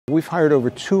We've hired over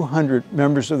 200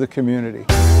 members of the community.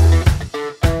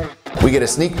 We get a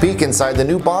sneak peek inside the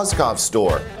new Boscov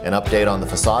store, an update on the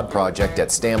facade project at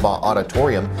Stambaugh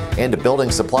Auditorium, and a building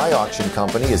supply auction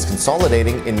company is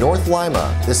consolidating in North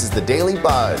Lima. This is the Daily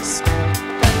Buzz.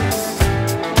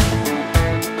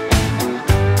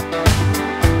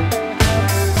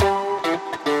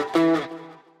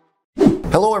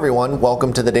 Hello everyone,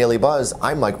 welcome to the Daily Buzz.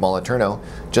 I'm Mike Moliterno.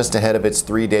 Just ahead of its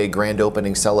 3-day grand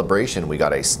opening celebration, we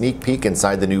got a sneak peek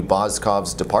inside the new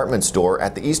Boscov's department store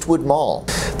at the Eastwood Mall.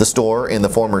 The store in the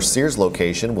former Sears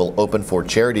location will open for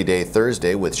Charity Day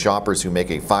Thursday, with shoppers who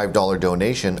make a $5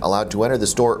 donation allowed to enter the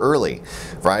store early.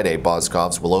 Friday,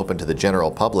 Boscov's will open to the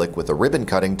general public with a ribbon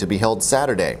cutting to be held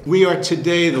Saturday. We are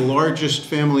today the largest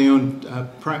family-owned,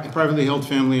 privately held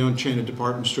family-owned chain of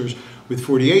department stores, with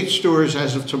 48 stores,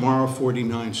 as of tomorrow,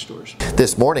 49 stores.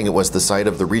 This morning it was the site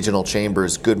of the Regional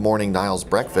Chamber's Good Morning Niles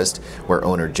breakfast, where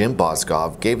owner Jim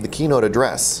Boscov gave the keynote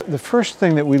address. The first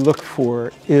thing that we look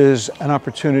for is an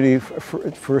opportunity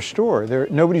for a store.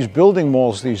 Nobody's building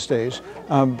malls these days,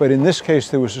 but in this case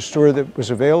there was a store that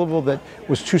was available that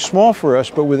was too small for us,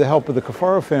 but with the help of the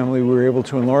Cafaro family we were able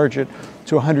to enlarge it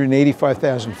to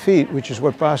 185,000 feet, which is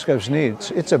what Boscov's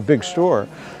needs. It's a big store.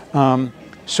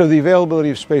 So the availability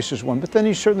of space is one, but then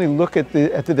you certainly look at the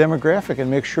demographic and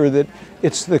make sure that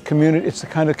it's the community, it's the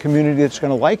kind of community that's going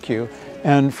to like you.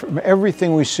 And from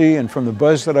everything we see and from the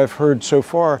buzz that I've heard so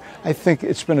far, I think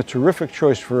it's been a terrific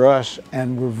choice for us,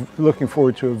 and we're looking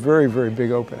forward to a very, very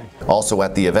big opening. Also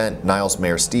at the event, Niles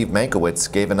Mayor Steve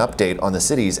Mankiewicz gave an update on the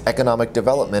city's economic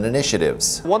development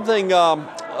initiatives. One thing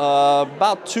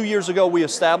about 2 years ago we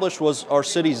established was our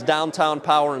city's Downtown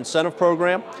Power Incentive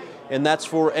Program, and that's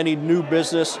for any new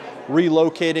business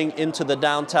relocating into the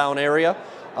downtown area.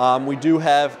 We do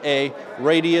have a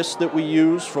radius that we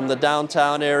use from the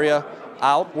downtown area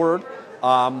outward,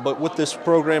 but what this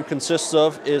program consists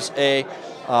of is a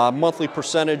monthly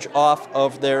percentage off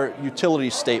of their utility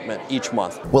statement each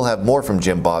month. We'll have more from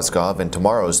Jim Boscov in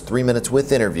tomorrow's 3 Minutes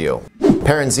With interview.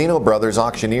 Paranzino Brothers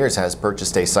Auctioneers has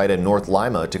purchased a site in North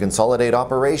Lima to consolidate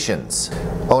operations.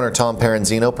 Owner Tom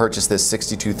Paranzino purchased this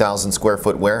 62,000 square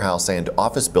foot warehouse and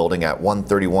office building at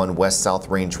 131 West South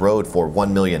Range Road for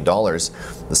 $1 million.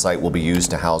 The site will be used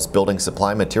to house building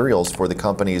supply materials for the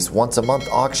company's once-a-month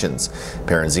auctions.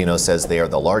 Paranzino says they are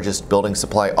the largest building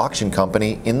supply auction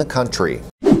company in the country.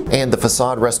 And the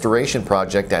facade restoration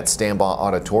project at Stambaugh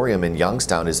Auditorium in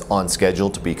Youngstown is on schedule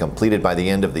to be completed by the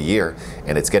end of the year,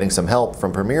 and it's getting some help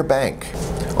from Premier Bank.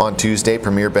 On Tuesday,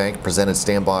 Premier Bank presented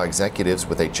Stambaugh executives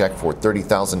with a check for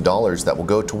 $30,000 that will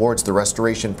go towards the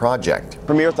restoration project.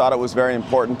 Premier thought it was very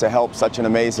important to help such an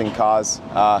amazing cause.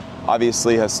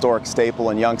 Obviously a historic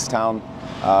staple in Youngstown,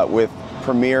 with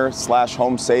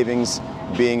Premier/Home Savings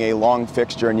being a long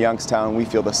fixture in Youngstown. We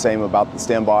feel the same about the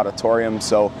Stambaugh Auditorium,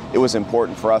 so it was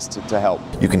important for us to help.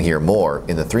 You can hear more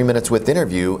in the 3 Minutes With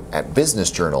interview at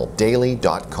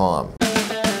businessjournaldaily.com.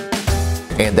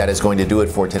 And that is going to do it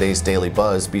for today's Daily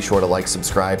Buzz. Be sure to like,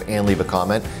 subscribe, and leave a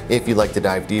comment. If you'd like to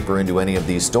dive deeper into any of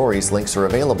these stories, links are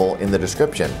available in the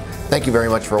description. Thank you very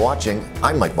much for watching.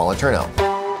 I'm Mike Moliterno.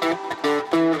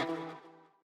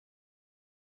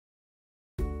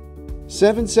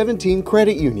 717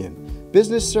 Credit Union.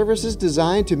 Business services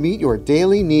designed to meet your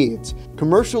daily needs.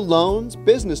 Commercial loans,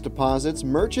 business deposits,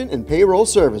 merchant and payroll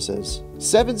services.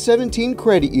 717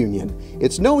 Credit Union.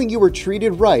 It's knowing you were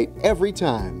treated right every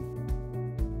time.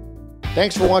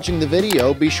 Thanks for watching the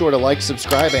video. Be sure to like,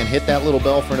 subscribe, and hit that little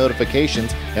bell for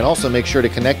notifications. And also make sure to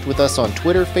connect with us on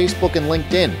Twitter, Facebook, and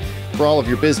LinkedIn. For all of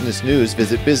your business news,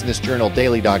 visit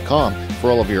businessjournaldaily.com. For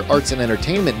all of your arts and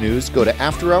entertainment news, go to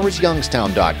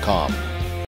afterhoursyoungstown.com.